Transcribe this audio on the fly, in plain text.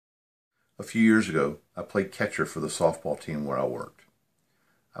A few years ago, I played catcher for the softball team where I worked.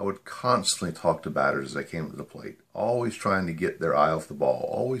 I would constantly talk to batters as I came to the plate, always trying to get their eye off the ball,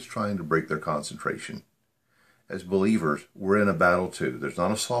 always trying to break their concentration. As believers, we're in a battle too. There's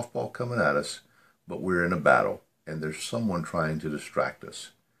not a softball coming at us, but we're in a battle, and there's someone trying to distract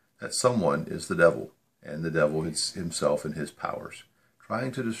us. That someone is the devil, and the devil is himself and his powers,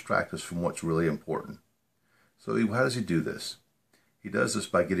 trying to distract us from what's really important. So how does he do this? He does this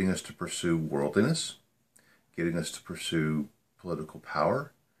by getting us to pursue worldliness, getting us to pursue political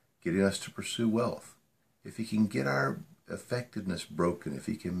power, getting us to pursue wealth. If he can get our effectiveness broken, if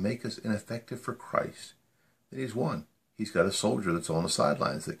he can make us ineffective for Christ, then he's won. He's got a soldier that's on the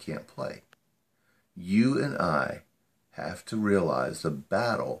sidelines that can't play. You and I have to realize the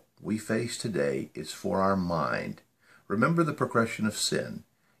battle we face today is for our mind. Remember the progression of sin.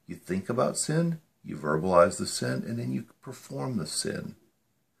 You think about sin, you verbalize the sin, and then you perform the sin.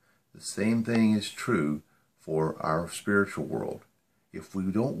 The same thing is true for our spiritual world. If we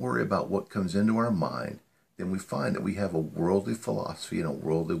don't worry about what comes into our mind, then we find that we have a worldly philosophy and a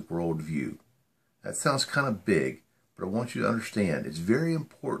worldly worldview. That sounds kind of big, but I want you to understand it's very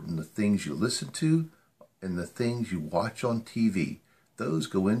important the things you listen to and the things you watch on TV. Those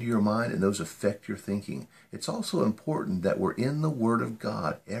go into your mind and those affect your thinking. It's also important that we're in the Word of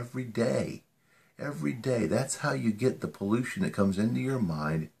God every day. Every day. That's how you get the pollution that comes into your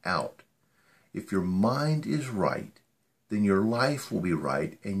mind out. If your mind is right, then your life will be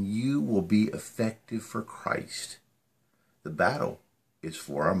right and you will be effective for Christ. The battle is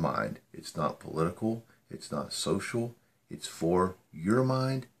for our mind. It's not political. It's not social. It's for your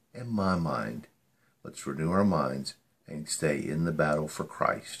mind and my mind. Let's renew our minds and stay in the battle for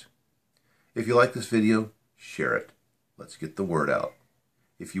Christ. If you like this video, share it. Let's get the word out.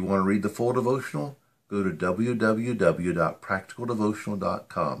 If you want to read the full devotional, go to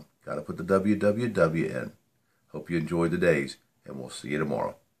www.practicaldevotional.com. Got to put the www in. Hope you enjoyed the days, and we'll see you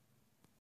tomorrow.